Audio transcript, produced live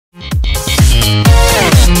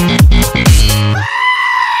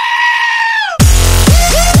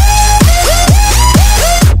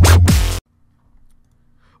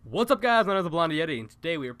What's up, guys? My name is Blondyeddy, and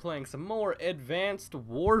today we are playing some more Advanced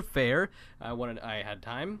Warfare. I had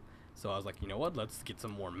time, so I was like, you know what? Let's get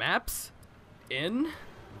some more maps in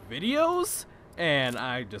videos, and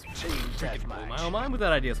I just freaking blew my own mind with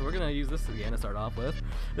that idea. So we're gonna use this again to start off with.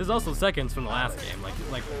 This is also seconds from the last game, like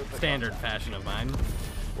standard fashion of mine,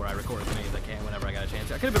 where I record as many as I can whenever I got a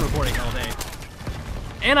chance. I could have been recording all day,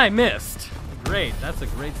 and I missed. Great, that's a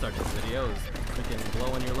great start to this video. Is freaking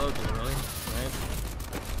blowing your load, really, right?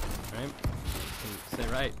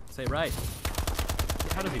 Right? Say right.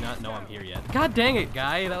 How does he not know I'm here yet? God dang it,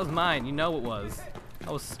 guy! That was mine. You know it was.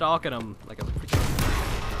 I was stalking him like a freaking.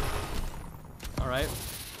 All right.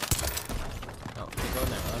 Oh, keep going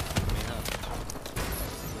there, huh? I mean,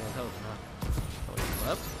 huh? Oh, he's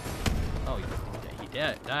left. Oh, he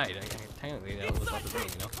died. Technically, that was not the thing,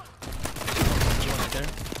 you know. Right there.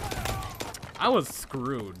 I was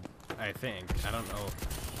screwed. I think. I don't know.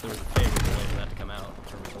 There was a favorable way for that to come out.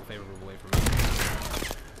 A favorable way for me.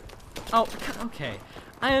 Oh, okay.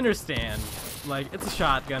 I understand. Like, it's a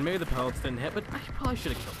shotgun. Maybe the pellets didn't hit, but I probably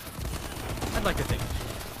should have killed him. I'd like to think.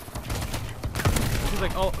 This is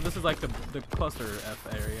like, oh, this is like the cluster F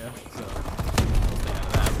area, so we'll stay out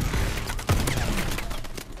of that.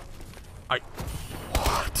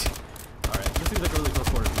 What? Alright, this seems like a really close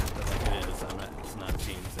quarters map, but like it is. It's not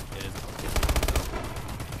teams. It is.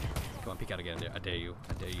 Come on, peek out again. I dare you.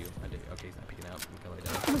 Okay, he's not peeking out.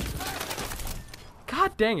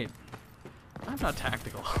 God dang it! I'm not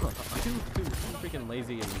tactical. I'm too freaking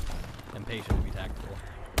lazy and impatient to be tactical.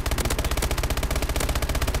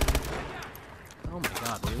 Oh my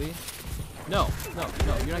god, really? No, you're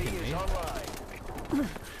not getting me.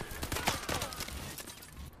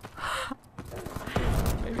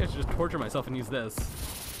 Maybe I should just torture myself and use this.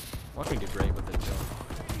 Watch me do great with it, so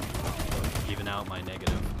even out my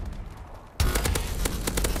negative.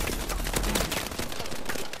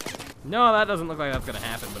 No, that doesn't look like that's gonna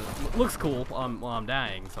happen, but it looks cool while I'm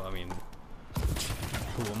dying, so I mean,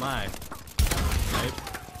 who am I? Right?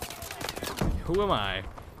 Who am I?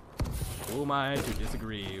 Who am I to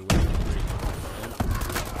disagree with Green?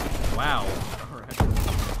 Right? Wow. Alright.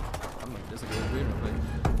 I'm gonna disagree with Green real quick.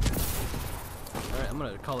 Alright, I'm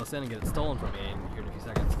gonna call this in and get it stolen from me here in a few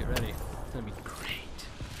seconds. Get ready. It's gonna be great.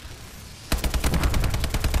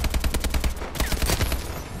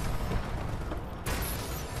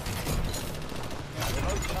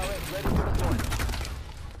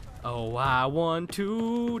 Oh, I want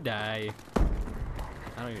to die.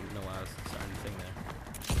 I don't even know why I was starting to sing there.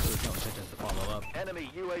 There's no intention to follow up.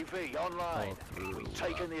 Enemy UAV online. We've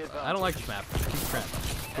taken the advantage. I don't like this map. Keep crap.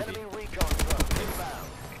 Enemy recon drone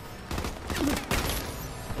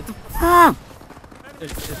inbound.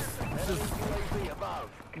 This is.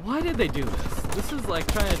 Why did they do this? This is like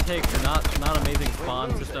trying to take a not amazing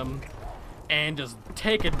spawn system and just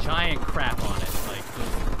take a giant crap on it. Like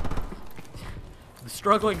the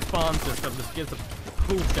struggling spawn system just gets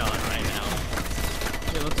pooped on right now.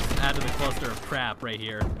 Yeah, let's just add to the cluster of crap right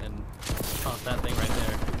here and toss that thing right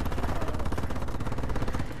there.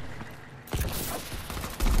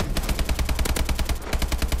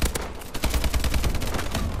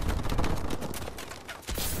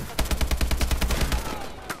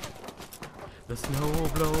 The snow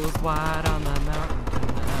blows wide on the mountain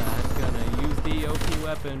tonight. Gonna use the OP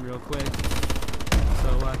weapon real quick, so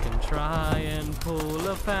I can try and pull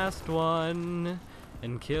a fast one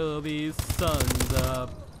and kill these sons up.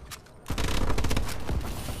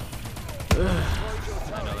 I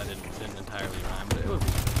know that didn't entirely rhyme, but it was a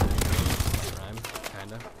rhyme,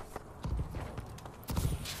 kinda.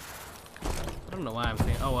 I don't know why I'm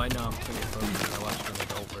saying. Oh, I know I'm singing it because I watched an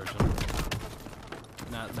adult version,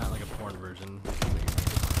 not like a porn version.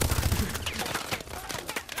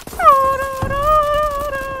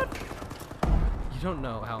 You don't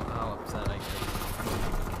know how upset I get.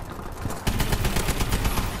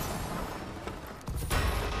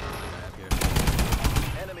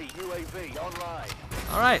 Enemy UAV online.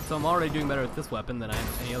 Alright, so I'm already doing better with this weapon than I am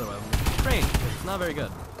with any other weapon. Strange, it's not very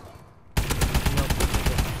good. Nope.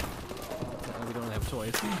 We don't really have a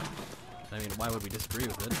choice. I mean, why would we disagree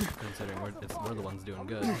with it, considering we're the ones doing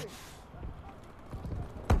good.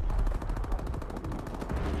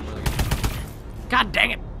 God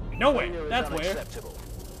dang it! Nowhere! That's where!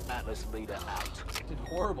 Atlas leader out. Did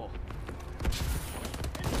horrible.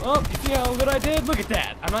 Oh, you see how good I did? Look at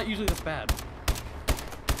that! I'm not usually this bad.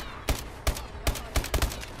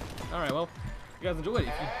 Alright, well, if you guys enjoyed it.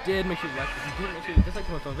 If you did, make sure you like. If you didn't, make sure you dislike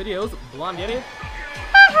some of my videos. Blondyeddy.